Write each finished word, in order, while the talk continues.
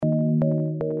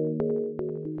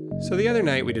So the other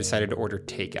night we decided to order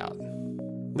takeout.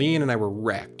 Leanne and I were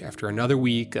wrecked after another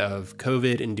week of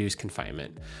COVID-induced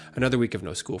confinement, another week of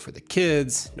no school for the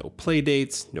kids, no play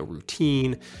dates, no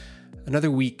routine,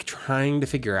 another week trying to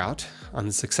figure out,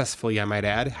 unsuccessfully I might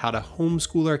add, how to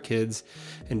homeschool our kids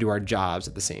and do our jobs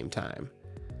at the same time.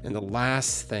 And the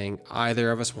last thing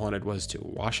either of us wanted was to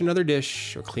wash another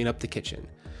dish or clean up the kitchen.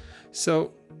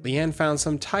 So Leanne found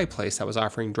some Thai place that was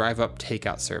offering drive-up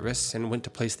takeout service and went to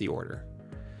place the order.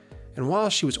 And while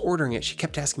she was ordering it, she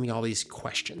kept asking me all these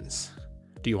questions.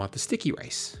 Do you want the sticky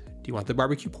rice? Do you want the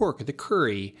barbecue pork or the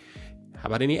curry? How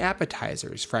about any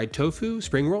appetizers? Fried tofu,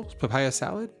 spring rolls, papaya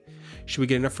salad? Should we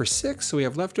get enough for 6 so we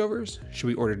have leftovers? Should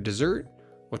we order dessert?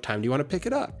 What time do you want to pick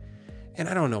it up? And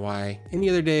I don't know why. Any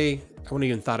other day, I wouldn't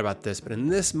even thought about this, but in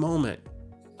this moment,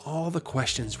 all the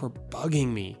questions were bugging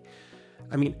me.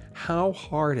 I mean, how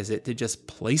hard is it to just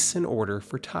place an order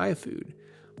for Thai food?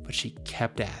 But she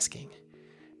kept asking.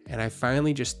 And I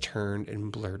finally just turned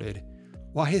and blurted,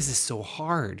 "Why is this so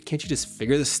hard? Can't you just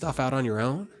figure this stuff out on your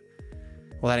own?"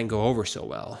 Well, that didn't go over so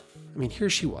well. I mean, here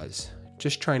she was,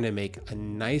 just trying to make a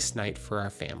nice night for our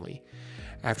family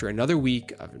after another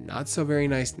week of not so very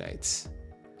nice nights.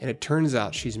 And it turns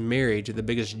out she's married to the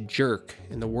biggest jerk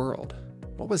in the world.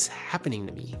 What was happening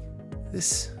to me?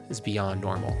 This is Beyond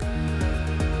Normal.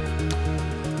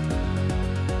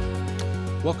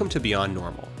 Welcome to Beyond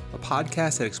Normal, a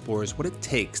podcast that explores what it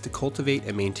takes to cultivate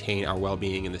and maintain our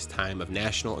well-being in this time of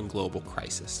national and global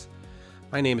crisis.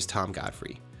 My name is Tom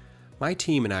Godfrey. My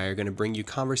team and I are going to bring you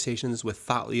conversations with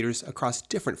thought leaders across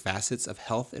different facets of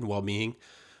health and well-being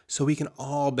so we can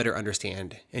all better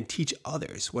understand and teach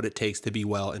others what it takes to be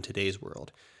well in today's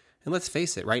world. And let's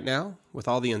face it, right now, with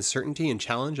all the uncertainty and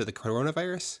challenge of the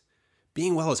coronavirus,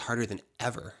 being well is harder than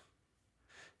ever.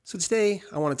 So today,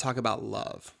 I want to talk about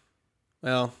love.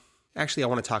 Well, actually, I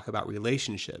want to talk about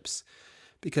relationships,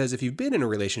 because if you've been in a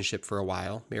relationship for a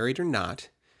while, married or not,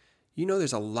 you know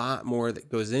there's a lot more that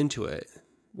goes into it,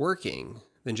 working,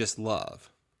 than just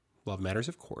love. Love matters,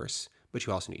 of course, but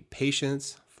you also need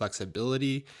patience,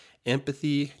 flexibility,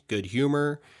 empathy, good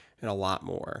humor, and a lot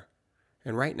more.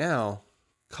 And right now,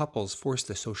 couples forced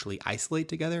to socially isolate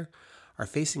together are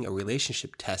facing a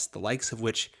relationship test the likes of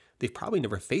which they've probably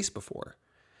never faced before.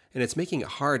 And it's making it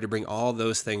hard to bring all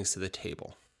those things to the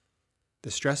table.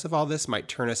 The stress of all this might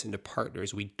turn us into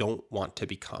partners we don't want to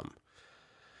become.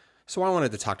 So I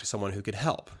wanted to talk to someone who could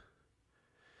help.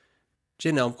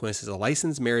 Jen Elmquist is a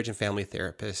licensed marriage and family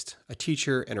therapist, a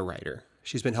teacher, and a writer.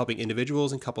 She's been helping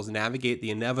individuals and couples navigate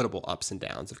the inevitable ups and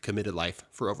downs of committed life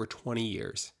for over 20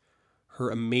 years. Her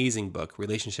amazing book,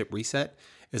 Relationship Reset,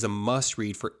 is a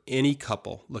must-read for any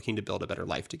couple looking to build a better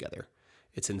life together.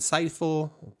 It's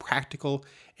insightful, practical,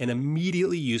 and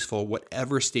immediately useful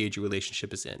whatever stage your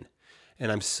relationship is in.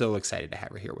 And I'm so excited to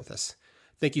have her here with us.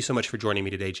 Thank you so much for joining me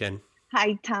today, Jen.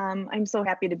 Hi, Tom. I'm so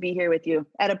happy to be here with you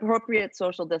at appropriate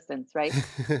social distance, right?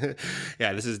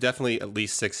 Yeah, this is definitely at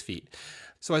least 6 feet.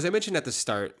 So as I mentioned at the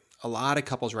start, a lot of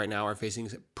couples right now are facing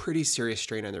a pretty serious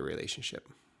strain on their relationship.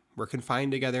 We're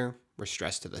confined together, we're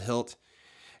stressed to the hilt.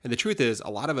 And the truth is,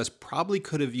 a lot of us probably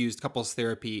could have used couples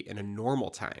therapy in a normal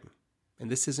time. And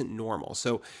this isn't normal.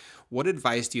 So what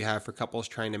advice do you have for couples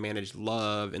trying to manage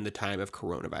love in the time of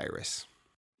coronavirus?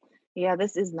 Yeah,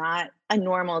 this is not a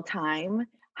normal time.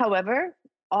 However,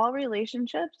 all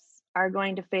relationships are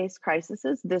going to face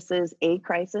crises. This is a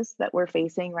crisis that we're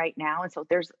facing right now. And so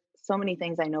there's so many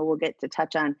things I know we'll get to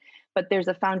touch on, but there's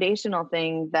a foundational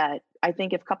thing that I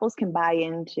think if couples can buy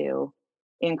into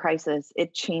in crisis,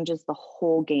 it changes the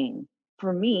whole game.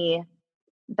 For me,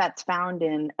 that's found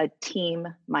in a team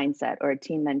mindset or a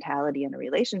team mentality in a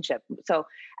relationship. So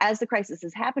as the crisis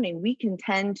is happening, we can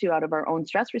tend to, out of our own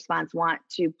stress response, want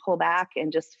to pull back and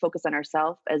just focus on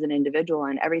ourselves as an individual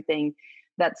and everything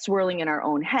that's swirling in our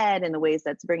own head and the ways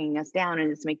that's bringing us down and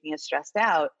it's making us stressed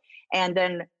out. And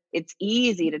then it's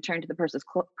easy to turn to the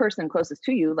person closest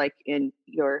to you, like in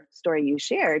your story you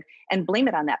shared, and blame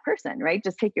it on that person, right?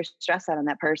 Just take your stress out on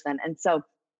that person. And so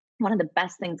one of the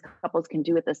best things couples can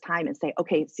do at this time is say,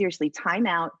 okay, seriously, time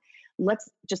out. Let's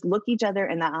just look each other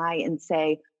in the eye and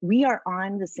say, we are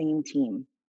on the same team.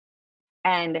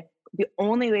 And the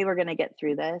only way we're going to get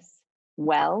through this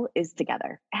well is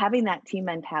together. Having that team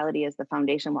mentality as the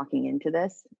foundation walking into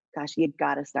this, gosh, you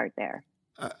got to start there.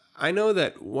 I know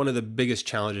that one of the biggest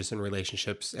challenges in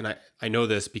relationships, and I know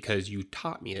this because you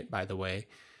taught me it, by the way,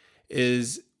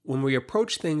 is when we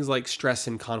approach things like stress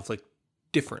and conflict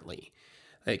differently.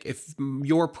 Like if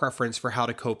your preference for how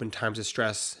to cope in times of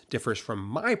stress differs from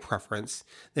my preference,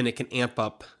 then it can amp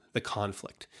up the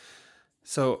conflict.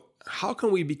 So how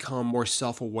can we become more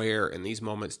self-aware in these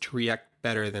moments to react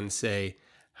better than, say,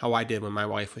 how I did when my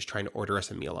wife was trying to order us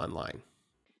a meal online.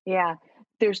 Yeah,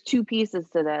 there's 2 pieces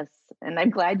to this, and I'm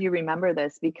glad you remember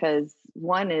this because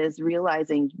one is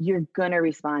realizing you're gonna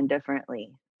respond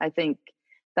differently. I think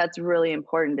that's really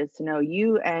important is to know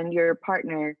you and your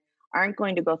partner aren't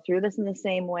going to go through this in the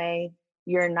same way.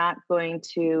 You're not going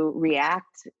to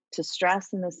react to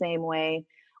stress in the same way.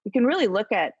 We can really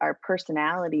look at our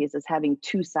personalities as having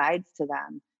 2 sides to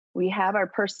them. We have our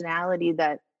personality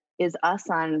that is us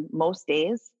on most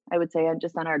days. I would say on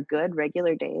just on our good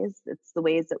regular days. It's the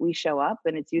ways that we show up,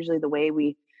 and it's usually the way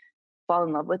we fall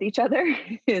in love with each other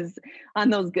is on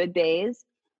those good days.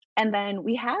 And then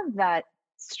we have that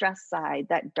stress side,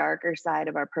 that darker side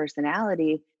of our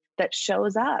personality that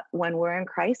shows up when we're in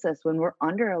crisis, when we're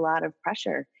under a lot of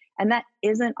pressure. And that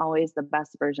isn't always the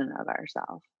best version of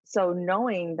ourselves. So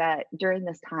knowing that during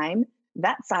this time,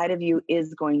 that side of you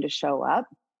is going to show up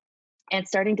and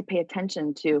starting to pay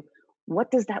attention to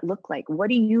what does that look like? What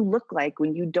do you look like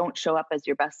when you don't show up as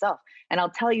your best self? And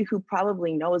I'll tell you who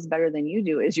probably knows better than you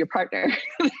do is your partner.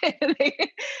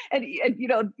 and you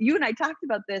know, you and I talked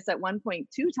about this at one point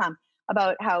too, Tom,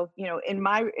 about how, you know, in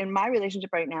my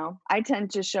relationship right now, I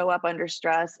tend to show up under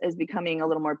stress as becoming a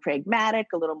little more pragmatic,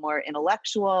 a little more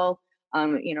intellectual,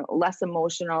 you know, less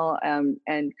emotional, and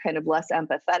kind of less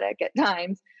empathetic at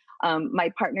times.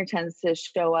 My partner tends to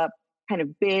show up kind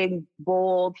of big,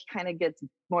 bold. He kind of gets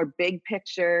more big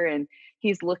picture and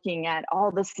he's looking at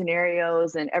all the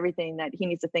scenarios and everything that he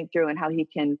needs to think through and how he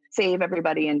can save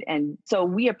everybody. And so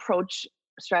we approach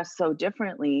stress so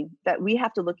differently that we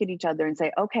have to look at each other and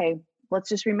say, okay, let's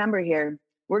just remember here,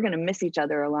 we're going to miss each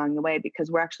other along the way because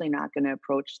we're actually not going to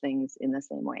approach things in the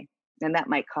same way. And that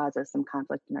might cause us some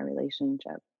conflict in our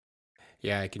relationship.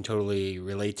 Yeah, I can totally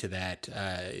relate to that.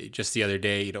 Just the other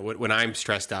day, you know, when I'm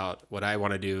stressed out, what I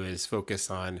want to do is focus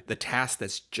on the task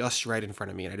that's just right in front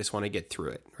of me, and I just want to get through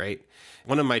it, right?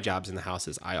 One of my jobs in the house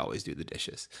is I always do the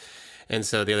dishes. And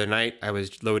so the other night, I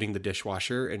was loading the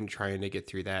dishwasher and trying to get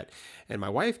through that. And my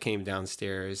wife came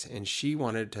downstairs and she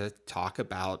wanted to talk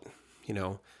about, you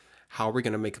know, how we're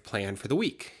going to make a plan for the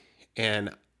week. And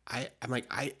I'm like,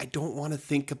 I don't want to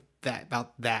think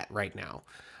about that right now.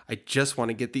 I just want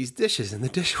to get these dishes in the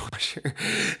dishwasher.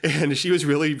 And she was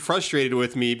really frustrated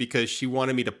with me because she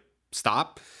wanted me to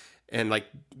stop and like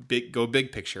go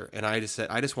big picture. And I just said,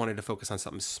 I just wanted to focus on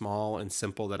something small and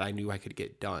simple that I knew I could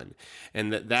get done.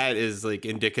 And that is like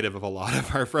indicative of a lot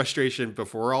of our frustration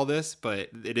before all this, but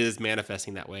it is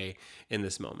manifesting that way in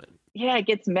this moment. Yeah, it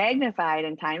gets magnified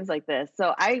in times like this.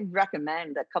 So I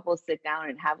recommend that couples sit down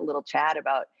and have a little chat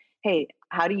about, hey,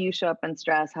 how do you show up in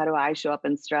stress? How do I show up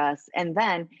in stress? And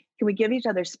then can we give each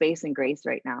other space and grace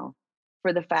right now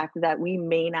for the fact that we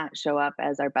may not show up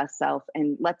as our best self?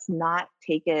 And let's not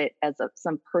take it as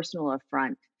some personal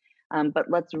affront.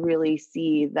 But let's really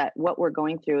see that what we're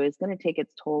going through is going to take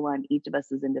its toll on each of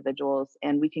us as individuals,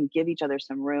 and we can give each other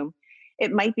some room.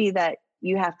 It might be that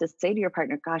you have to say to your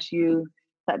partner, gosh,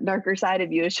 that darker side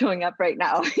of you is showing up right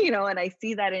now, you know, and I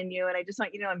see that in you. And I just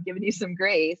want you to know I'm giving you some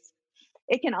grace.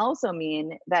 It can also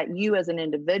mean that you as an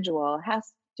individual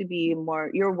has to be more,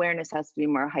 your awareness has to be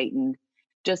more heightened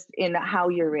just in how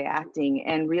you're reacting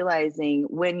and realizing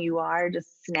when you are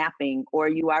just snapping or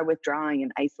you are withdrawing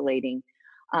and isolating,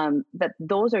 that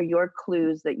those are your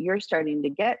clues that you're starting to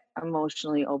get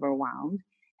emotionally overwhelmed.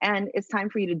 And it's time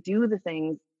for you to do the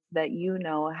things that you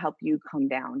know help you come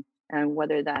down. And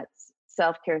whether that's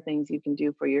self care things you can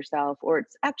do for yourself, or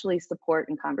it's actually support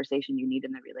and conversation you need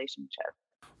in the relationship.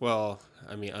 Well,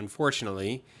 I mean,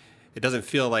 unfortunately, it doesn't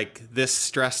feel like this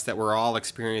stress that we're all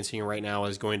experiencing right now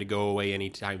is going to go away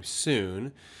anytime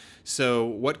soon. So,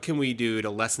 what can we do to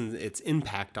lessen its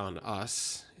impact on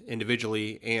us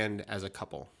individually and as a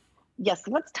couple? Yes,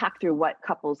 let's talk through what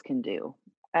couples can do.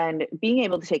 And being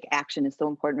able to take action is so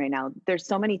important right now. There's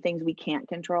so many things we can't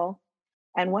control.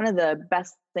 And one of the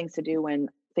best things to do when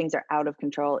things are out of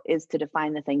control is to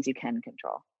define the things you can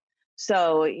control.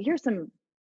 So here's some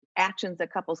actions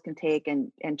that couples can take,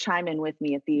 and chime in with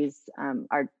me if these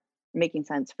are making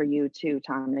sense for you too,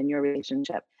 Tom, in your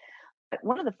relationship. But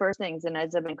one of the first things, and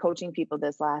as I've been coaching people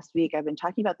this last week, I've been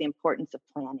talking about the importance of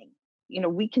planning. You know,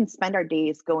 we can spend our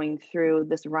days going through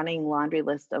this running laundry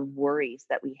list of worries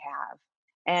that we have.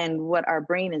 And what our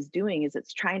brain is doing is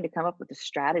it's trying to come up with a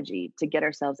strategy to get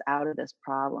ourselves out of this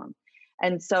problem.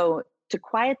 And so to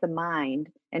quiet the mind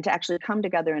and to actually come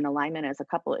together in alignment as a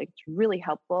couple, it's really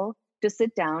helpful to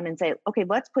sit down and say, okay,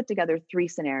 let's put together 3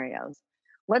 scenarios.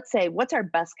 Let's say, what's our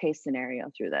best case scenario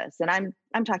through this? And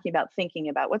I'm talking about thinking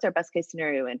about what's our best case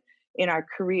scenario in our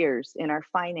careers, in our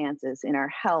finances, in our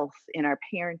health, in our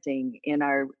parenting, in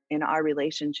our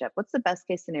relationship. What's the best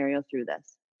case scenario through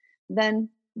this? Then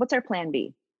what's our plan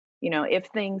B? If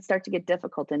things start to get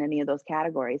difficult in any of those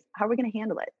categories, how are we going to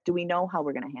handle it? Do we know how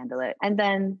we're going to handle it? And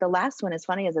then the last one, as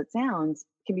funny as it sounds,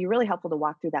 can be really helpful to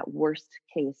walk through that worst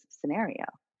case scenario,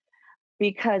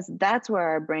 because that's where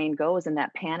our brain goes in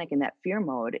that panic and that fear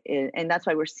mode. And that's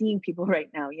why we're seeing people right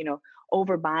now,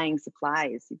 overbuying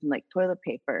supplies, even like toilet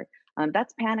paper.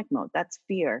 That's panic mode, that's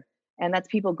fear. And that's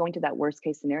people going to that worst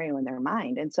case scenario in their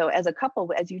mind. And so as a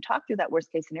couple, as you talk through that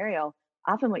worst case scenario,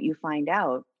 often what you find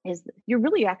out is you're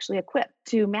really actually equipped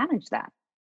to manage that.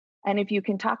 And if you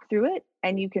can talk through it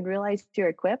and you can realize you're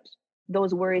equipped,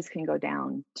 those worries can go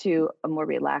down to a more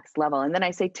relaxed level. And then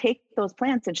I say, take those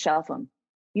plants and shelf them.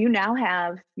 You now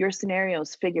have your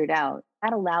scenarios figured out.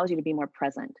 That allows you to be more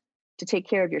present, to take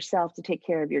care of yourself, to take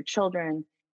care of your children,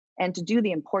 and to do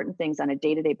the important things on a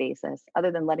day-to-day basis,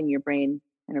 other than letting your brain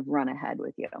kind of run ahead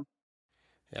with you.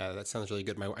 Yeah, that sounds really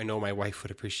good. I know my wife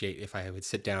would appreciate if I would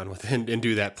sit down with and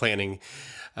do that planning.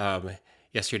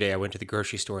 Yesterday, I went to the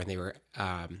grocery store and they were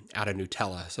out of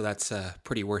Nutella, so that's a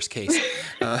pretty worst case.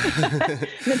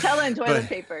 Nutella and toilet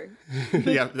paper.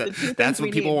 Yeah, that's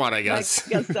what people want, I guess. I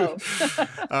guess so.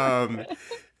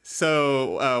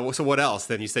 So what else?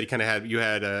 Then you said you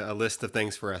had a list of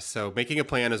things for us. So making a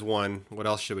plan is one. What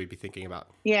else should we be thinking about?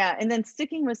 Yeah, and then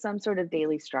sticking with some sort of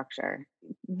daily structure.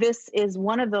 This is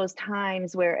one of those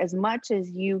times where, as much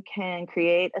as you can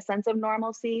create a sense of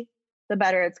normalcy, the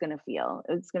better it's going to feel.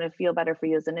 It's going to feel better for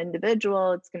you as an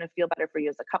individual. It's going to feel better for you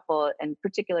as a couple. And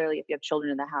particularly if you have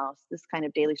children in the house, this kind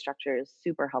of daily structure is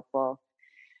super helpful.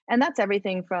 And that's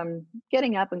everything from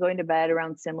getting up and going to bed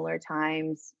around similar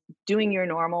times, doing your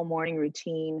normal morning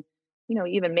routine,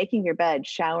 even making your bed,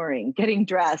 showering, getting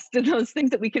dressed, and those things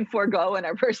that we can forego in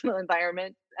our personal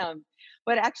environment.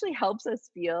 But it actually helps us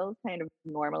feel kind of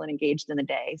normal and engaged in the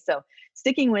day. So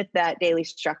sticking with that daily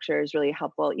structure is really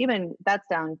helpful. Even that's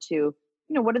down to,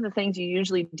 what are the things you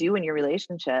usually do in your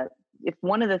relationship? If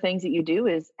one of the things that you do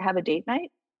is have a date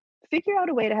night, figure out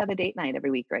a way to have a date night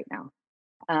every week right now.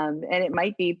 And it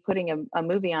might be putting a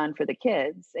movie on for the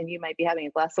kids, and you might be having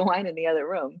a glass of wine in the other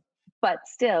room, but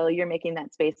still you're making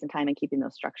that space and time and keeping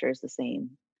those structures the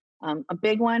same. A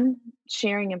big one,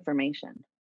 sharing information.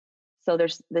 So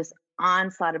there's this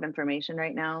onslaught of information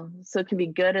right now. So it can be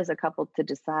good as a couple to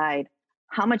decide,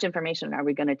 how much information are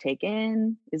we going to take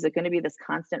in? Is it going to be this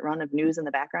constant run of news in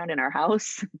the background in our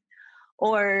house?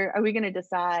 Or are we going to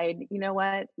decide,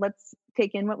 what, let's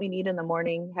take in what we need in the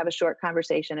morning, have a short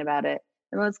conversation about it,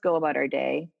 and let's go about our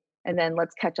day. And then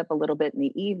let's catch up a little bit in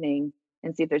the evening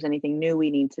and see if there's anything new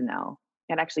we need to know.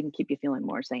 It actually can keep you feeling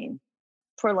more sane.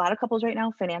 For a lot of couples right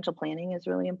now, financial planning is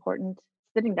really important.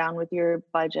 Sitting down with your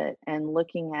budget and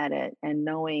looking at it and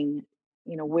knowing,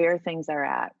 where things are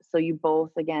at. So you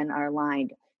both, again, are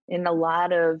aligned. In a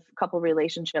lot of couple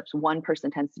relationships, one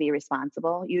person tends to be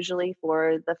responsible usually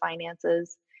for the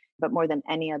finances, but more than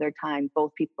any other time,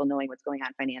 both people knowing what's going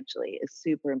on financially is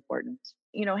super important.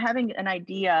 Having an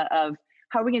idea of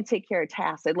how are we going to take care of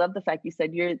tasks. I love the fact you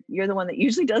said you're the one that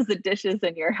usually does the dishes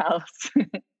in your house.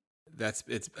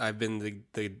 I've been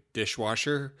the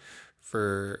dishwasher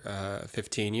for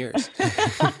 15 years.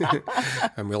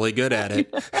 I'm really good at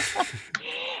it.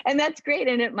 And that's great.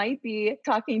 And it might be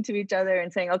talking to each other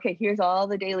and saying, okay, here's all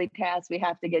the daily tasks we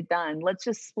have to get done. Let's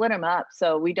just split them up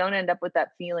so we don't end up with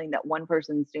that feeling that one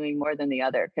person's doing more than the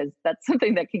other, because that's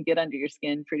something that can get under your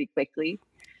skin pretty quickly.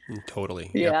 Totally.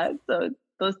 Yeah. Yep. So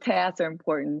those tasks are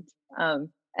important.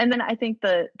 And then I think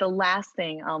the last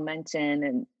thing I'll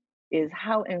mention is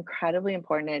how incredibly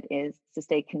important it is to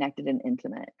stay connected and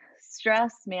intimate.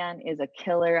 Stress, man, is a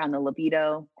killer on the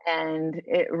libido, and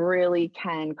it really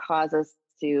can cause us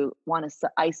to want to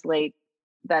isolate.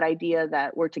 That idea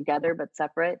that we're together but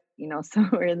separate, so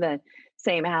we're in the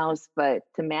same house, but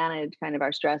to manage kind of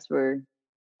our stress, we're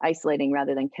isolating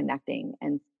rather than connecting.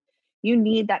 And you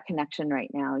need that connection right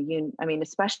now.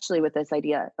 Especially with this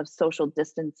idea of social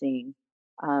distancing,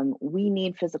 we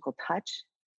need physical touch.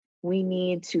 We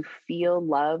need to feel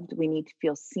loved. We need to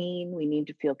feel seen. We need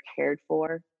to feel cared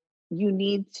for. You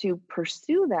need to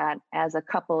pursue that as a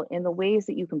couple in the ways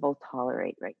that you can both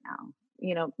tolerate right now.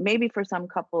 Maybe for some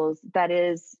couples, that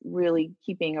is really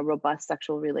keeping a robust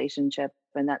sexual relationship,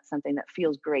 and that's something that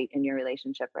feels great in your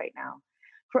relationship right now.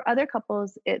 For other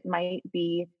couples, it might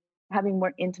be having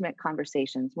more intimate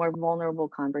conversations, more vulnerable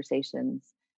conversations.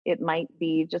 It might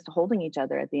be just holding each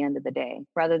other at the end of the day,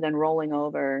 rather than rolling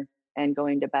over and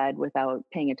going to bed without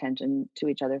paying attention to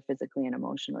each other physically and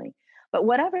emotionally. But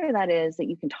whatever that is that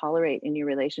you can tolerate in your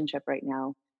relationship right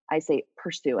now, I say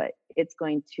pursue it. It's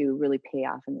going to really pay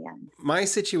off in the end. My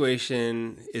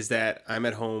situation is that I'm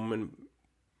at home in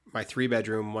my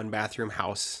 3-bedroom, 1-bathroom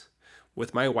house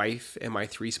with my wife and my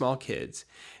three small kids.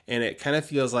 And it kind of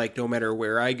feels like no matter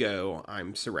where I go,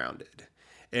 I'm surrounded.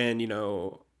 And,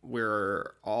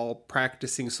 we're all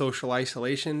practicing social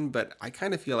isolation, but I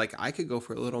kind of feel like I could go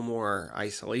for a little more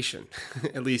isolation,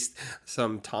 at least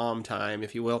some Tom time,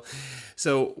 if you will.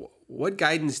 So, what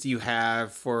guidance do you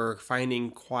have for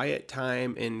finding quiet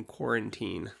time in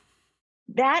quarantine?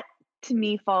 That to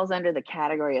me falls under the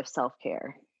category of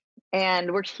self-care.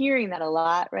 And we're hearing that a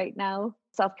lot right now.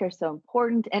 Self-care is so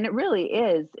important, and it really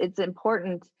is. It's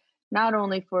important not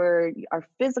only for our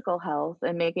physical health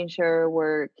and making sure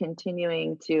we're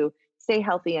continuing to stay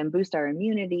healthy and boost our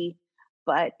immunity,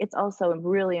 but it's also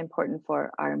really important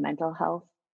for our mental health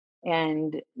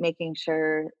and making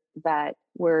sure that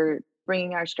we're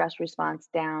bringing our stress response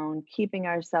down, keeping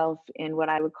ourselves in what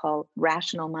I would call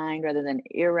rational mind rather than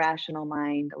irrational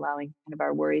mind, allowing kind of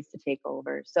our worries to take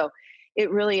over. So it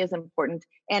really is important.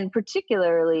 And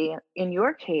particularly in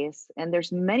your case, and there's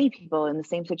many people in the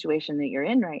same situation that you're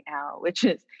in right now, which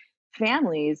is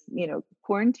families,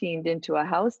 quarantined into a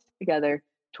house together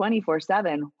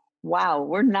 24/7. Wow,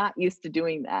 we're not used to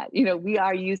doing that. We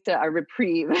are used to our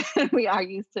reprieve. We are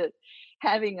used to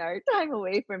having our time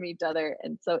away from each other.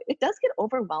 And so it does get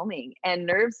overwhelming, and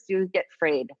nerves do get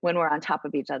frayed when we're on top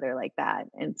of each other like that.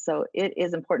 And so it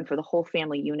is important for the whole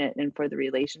family unit and for the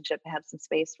relationship to have some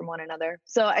space from one another.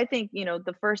 So I think,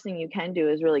 the first thing you can do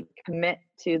is really commit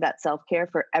to that self care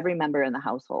for every member in the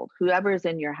household. Whoever is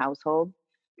in your household,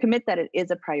 commit that it is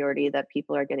a priority that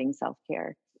people are getting self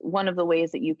care. One of the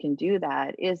ways that you can do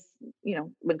that is,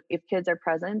 if kids are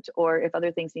present or if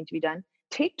other things need to be done,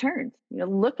 take turns.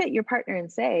 Look at your partner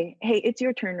and say, hey, it's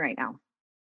your turn right now.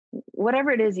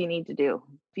 Whatever it is you need to do.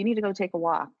 If you need to go take a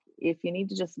walk, if you need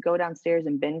to just go downstairs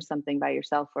and binge something by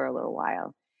yourself for a little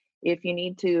while, if you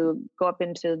need to go up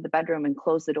into the bedroom and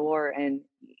close the door and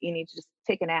you need to just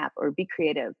take a nap or be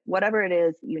creative, whatever it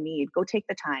is you need, go take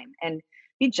the time and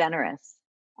be generous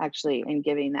actually in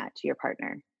giving that to your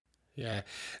partner. Yeah,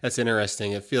 that's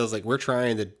interesting. It feels like we're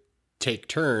trying to take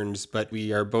turns, but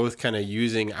we are both kind of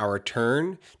using our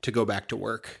turn to go back to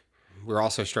work. We're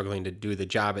also struggling to do the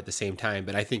job at the same time,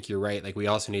 but I think you're right. Like we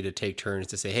also need to take turns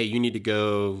to say, hey, you need to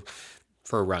go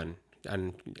for a run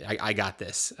and I got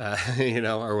this,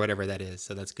 or whatever that is.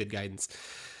 So that's good guidance.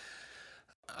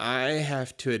 I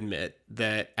have to admit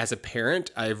that as a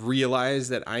parent, I've realized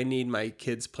that I need my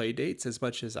kids' play dates as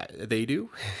much as they do.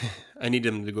 I need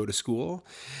them to go to school.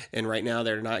 And right now,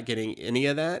 they're not getting any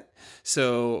of that.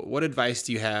 So, what advice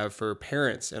do you have for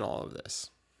parents in all of this?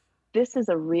 This is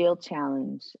a real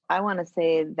challenge. I want to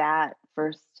say that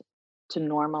first to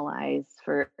normalize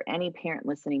for any parent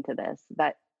listening to this,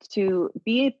 that to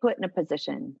be put in a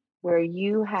position where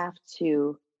you have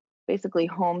to basically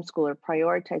homeschool or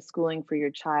prioritize schooling for your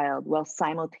child while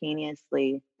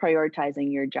simultaneously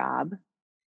prioritizing your job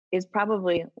is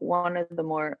probably one of the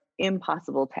more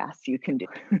impossible tasks you can do.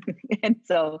 And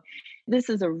so this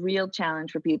is a real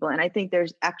challenge for people. And I think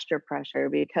there's extra pressure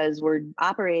because we're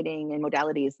operating in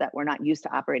modalities that we're not used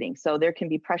to operating. So there can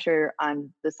be pressure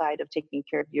on the side of taking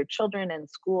care of your children in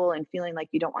school and feeling like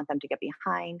you don't want them to get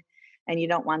behind and you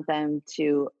don't want them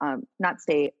to not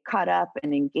stay caught up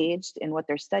and engaged in what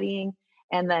they're studying.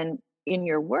 And then in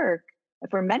your work,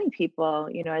 for many people,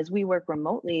 as we work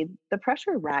remotely, the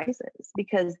pressure rises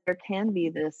because there can be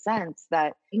this sense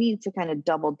that I need to kind of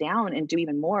double down and do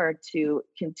even more to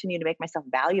continue to make myself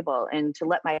valuable and to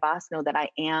let my boss know that I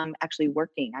am actually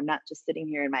working. I'm not just sitting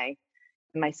here in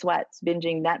my sweats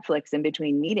binging Netflix in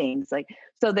between meetings. Like,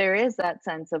 so there is that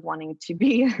sense of wanting to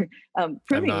be I'm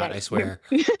proving not, that I swear.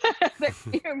 that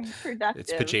you're It's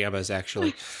productive. pajamas,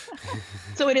 actually.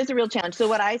 So it is a real challenge. So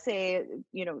what I say,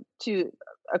 to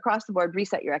across the board,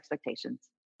 reset your expectations.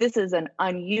 This is an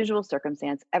unusual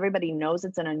circumstance. Everybody knows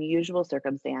it's an unusual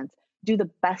circumstance. Do the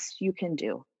best you can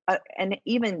do. And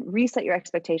even reset your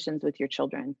expectations with your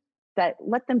children, that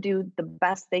let them do the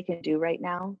best they can do right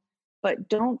now, but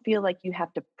don't feel like you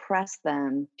have to press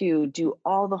them to do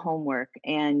all the homework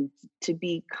and to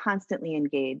be constantly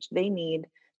engaged. They need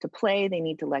to play, they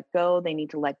need to let go, they need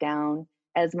to let down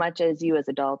as much as you as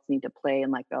adults need to play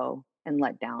and let go and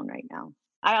let down right now.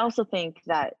 I also think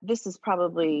that this is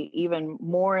probably even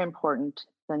more important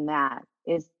than that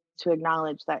is to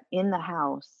acknowledge that in the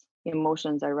house,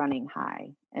 emotions are running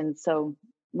high. And so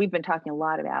we've been talking a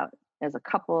lot about as a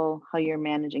couple, how you're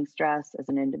managing stress, as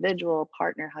an individual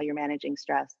partner, how you're managing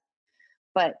stress.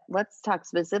 But let's talk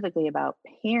specifically about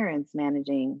parents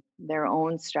managing their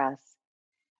own stress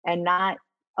and not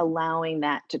allowing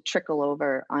that to trickle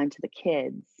over onto the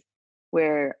kids,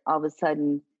 where all of a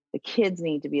sudden the kids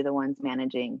need to be the ones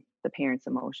managing the parents'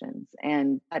 emotions.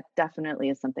 And that definitely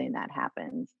is something that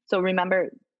happens. So remember,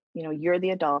 you're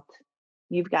the adult.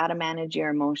 You've got to manage your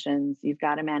emotions. You've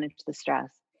got to manage the stress.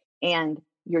 And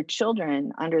your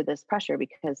children under this pressure,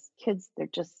 because kids, they're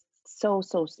just so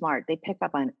smart. They pick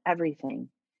up on everything.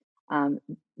 um,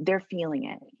 they're feeling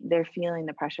it. They're feeling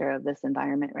the pressure of this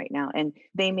environment right now, and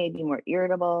they may be more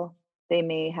irritable. They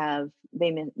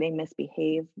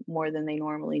misbehave more than they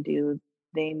normally do.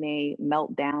 They may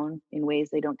melt down in ways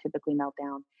they don't typically melt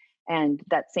down. And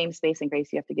that same space and grace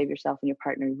you have to give yourself and your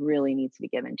partner really needs to be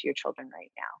given to your children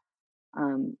right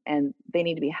now. And they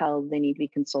need to be held. They need to be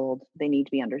consoled. They need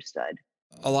to be understood.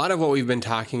 A lot of what we've been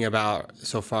talking about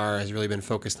so far has really been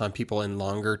focused on people in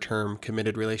longer term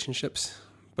committed relationships.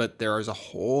 But there is a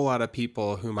whole lot of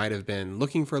people who might have been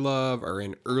looking for love or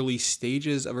in early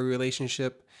stages of a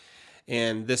relationship.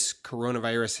 And this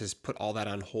coronavirus has put all that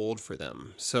on hold for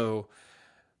them. So,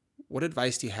 what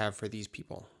advice do you have for these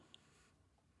people?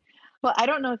 Well, I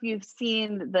don't know if you've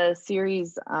seen the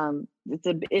series.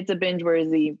 It's a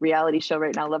binge-worthy reality show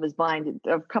right now, Love Is Blind,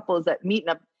 of couples that meet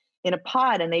in a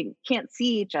pod and they can't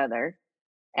see each other,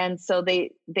 and so they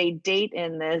date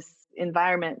in this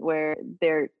environment where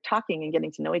they're talking and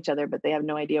getting to know each other, but they have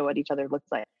no idea what each other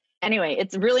looks like. Anyway,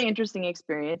 it's a really interesting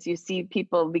experience. You see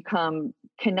people become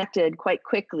connected quite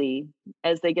quickly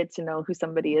as they get to know who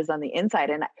somebody is on the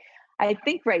inside. And I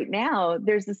think right now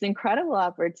there's this incredible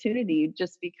opportunity,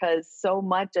 just because so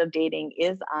much of dating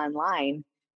is online,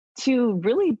 to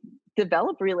really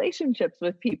develop relationships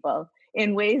with people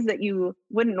in ways that you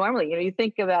wouldn't normally. You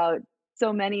think about,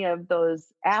 so many of those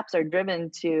apps are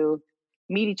driven to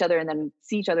meet each other and then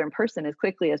see each other in person as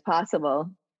quickly as possible,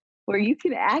 where you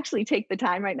can actually take the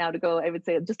time right now to go, I would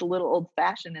say, just a little old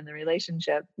fashioned in the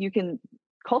relationship. You can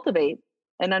cultivate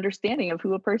an understanding of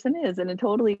who a person is in a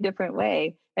totally different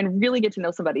way and really get to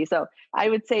know somebody. So I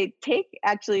would say take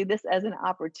actually this as an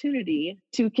opportunity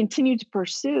to continue to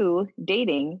pursue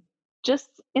dating just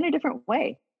in a different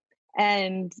way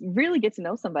and really get to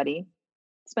know somebody.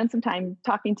 Spend some time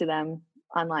talking to them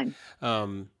online.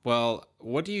 Well,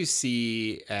 what do you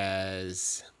see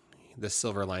as the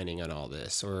silver lining on all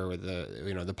this, or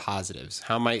the positives?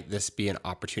 How might this be an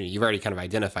opportunity? You've already kind of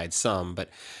identified some, but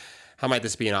how might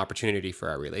this be an opportunity for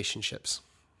our relationships?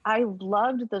 I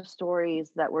loved the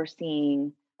stories that we're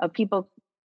seeing of people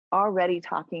already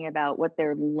talking about what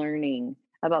they're learning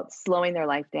about slowing their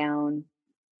life down,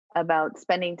 about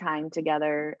spending time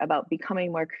together, about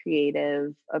becoming more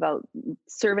creative, about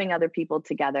serving other people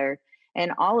together.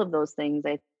 And all of those things,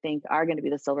 I think, are going to be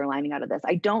the silver lining out of this.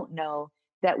 I don't know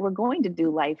that we're going to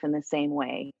do life in the same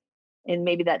way, in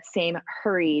maybe that same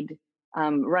hurried,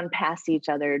 run past each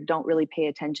other, don't really pay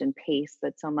attention pace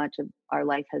that so much of our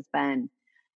life has been.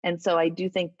 And so I do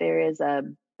think there is a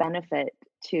benefit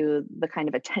to the kind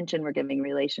of attention we're giving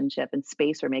relationship and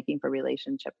space we're making for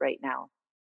relationship right now.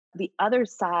 The other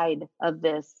side of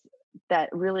this that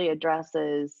really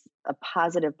addresses a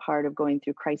positive part of going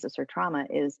through crisis or trauma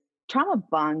is trauma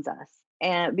bonds us.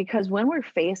 And because when we're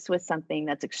faced with something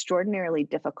that's extraordinarily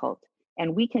difficult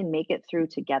and we can make it through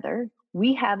together,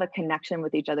 we have a connection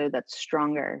with each other that's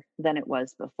stronger than it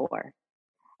was before.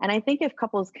 And I think if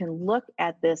couples can look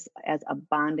at this as a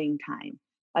bonding time,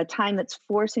 a time that's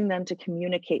forcing them to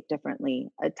communicate differently,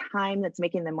 a time that's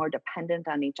making them more dependent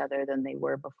on each other than they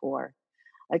were before,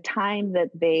 a time that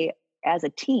they, as a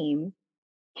team,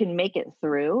 can make it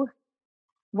through,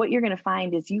 what you're going to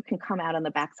find is you can come out on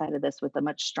the backside of this with a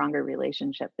much stronger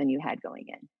relationship than you had going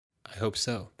in. I hope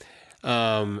so.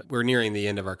 We're nearing the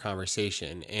end of our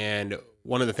conversation, and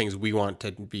one of the things we want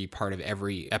to be part of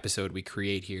every episode we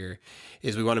create here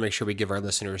is we want to make sure we give our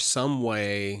listeners some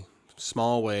way,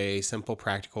 small way, simple,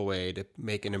 practical way to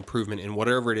make an improvement in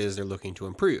whatever it is they're looking to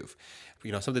improve.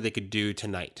 Something they could do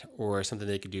tonight or something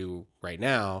they could do right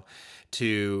now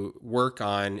to work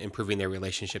on improving their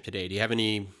relationship today. Do you have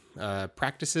any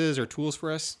practices or tools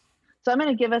for us? So I'm going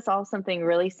to give us all something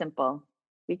really simple,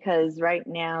 because right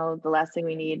now the last thing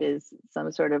we need is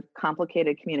some sort of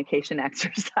complicated communication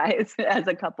exercise as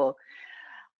a couple.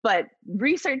 But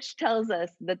research tells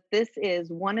us that this is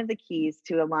one of the keys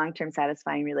to a long-term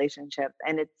satisfying relationship,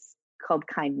 and it's called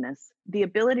kindness. The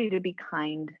ability to be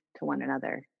kind to one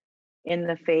another in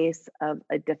the face of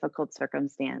a difficult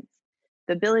circumstance.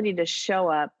 The ability to show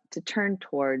up, to turn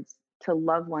towards, to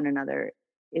love one another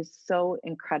is so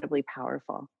incredibly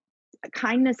powerful.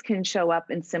 Kindness can show up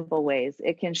in simple ways.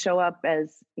 It can show up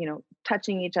as,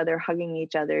 touching each other, hugging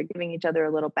each other, giving each other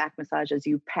a little back massage as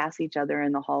you pass each other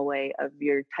in the hallway of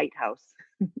your tight house.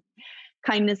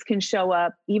 Kindness can show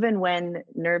up even when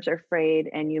nerves are frayed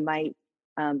and you might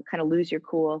kind of lose your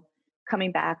cool,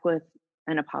 coming back with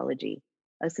an apology,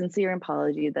 a sincere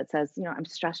apology that says, I'm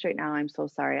stressed right now. I'm so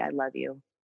sorry. I love you.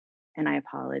 And I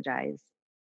apologize.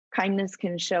 Kindness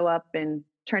can show up in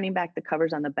turning back the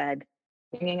covers on the bed,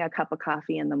 bringing a cup of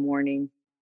coffee in the morning,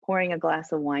 pouring a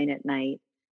glass of wine at night,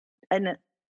 and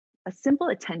a simple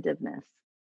attentiveness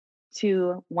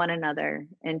to one another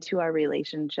and to our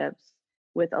relationships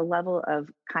with a level of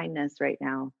kindness right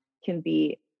now can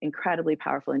be incredibly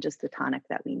powerful and just the tonic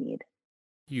that we need.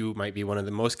 You might be one of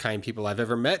the most kind people I've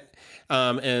ever met.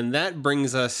 And that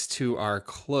brings us to our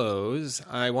close.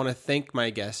 I want to thank my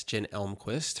guest, Jen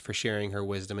Elmquist, for sharing her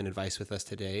wisdom and advice with us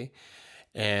today.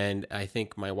 And I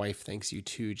think my wife thanks you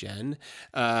too, Jen.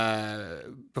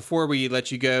 Before we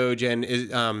let you go, Jen,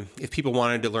 if people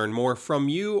wanted to learn more from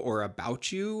you or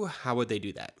about you, how would they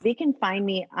do that? They can find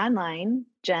me online,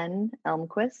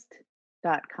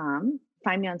 jenelmquist.com.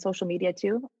 Find me on social media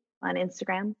too, on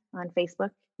Instagram, on Facebook.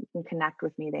 You can connect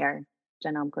with me there,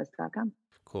 jenelmquist.com.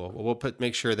 Cool. Well, we'll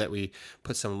make sure that we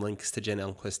put some links to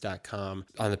jenelmquist.com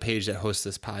on the page that hosts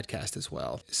this podcast as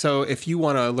well. So if you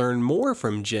want to learn more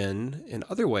from Jen in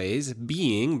other ways,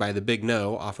 Being by The Big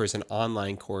No offers an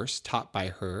online course taught by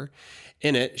her.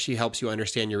 In it, she helps you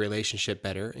understand your relationship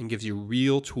better and gives you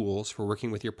real tools for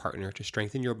working with your partner to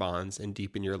strengthen your bonds and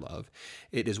deepen your love.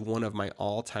 It is one of my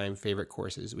all-time favorite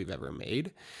courses we've ever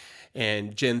made.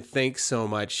 And Jen, thanks so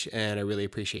much, and I really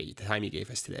appreciate the time you gave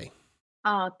us today.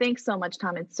 Oh, thanks so much,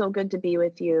 Tom. It's so good to be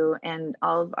with you and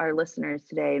all of our listeners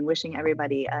today, and wishing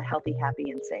everybody a healthy,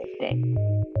 happy, and safe day.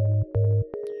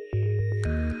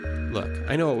 Look,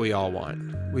 I know what we all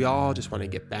want. We all just want to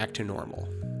get back to normal.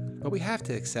 But we have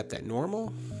to accept that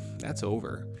normal, that's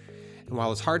over. And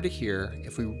while it's hard to hear,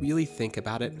 if we really think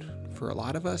about it, for a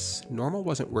lot of us, normal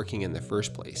wasn't working in the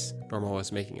first place. Normal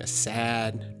was making us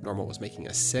sad. Normal was making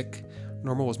us sick.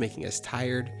 Normal was making us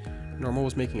tired. Normal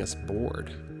was making us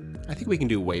bored. I think we can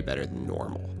do way better than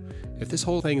normal. If this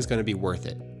whole thing is going to be worth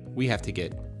it, we have to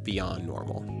get beyond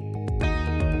normal.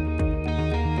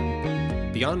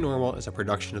 Beyond Normal is a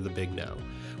production of The Big No,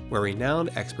 where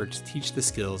renowned experts teach the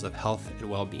skills of health and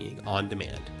well-being on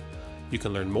demand. You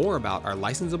can learn more about our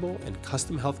licensable and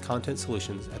custom health content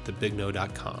solutions at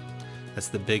thebigno.com. That's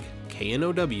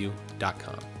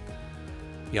thebigknow.com.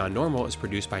 Beyond Normal is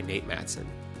produced by Nate Matson.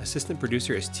 Assistant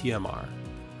producer is TMR.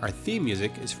 Our theme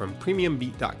music is from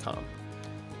premiumbeat.com.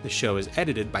 The show is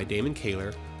edited by Damon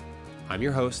Kaler. I'm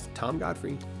your host, Tom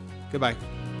Godfrey. Goodbye.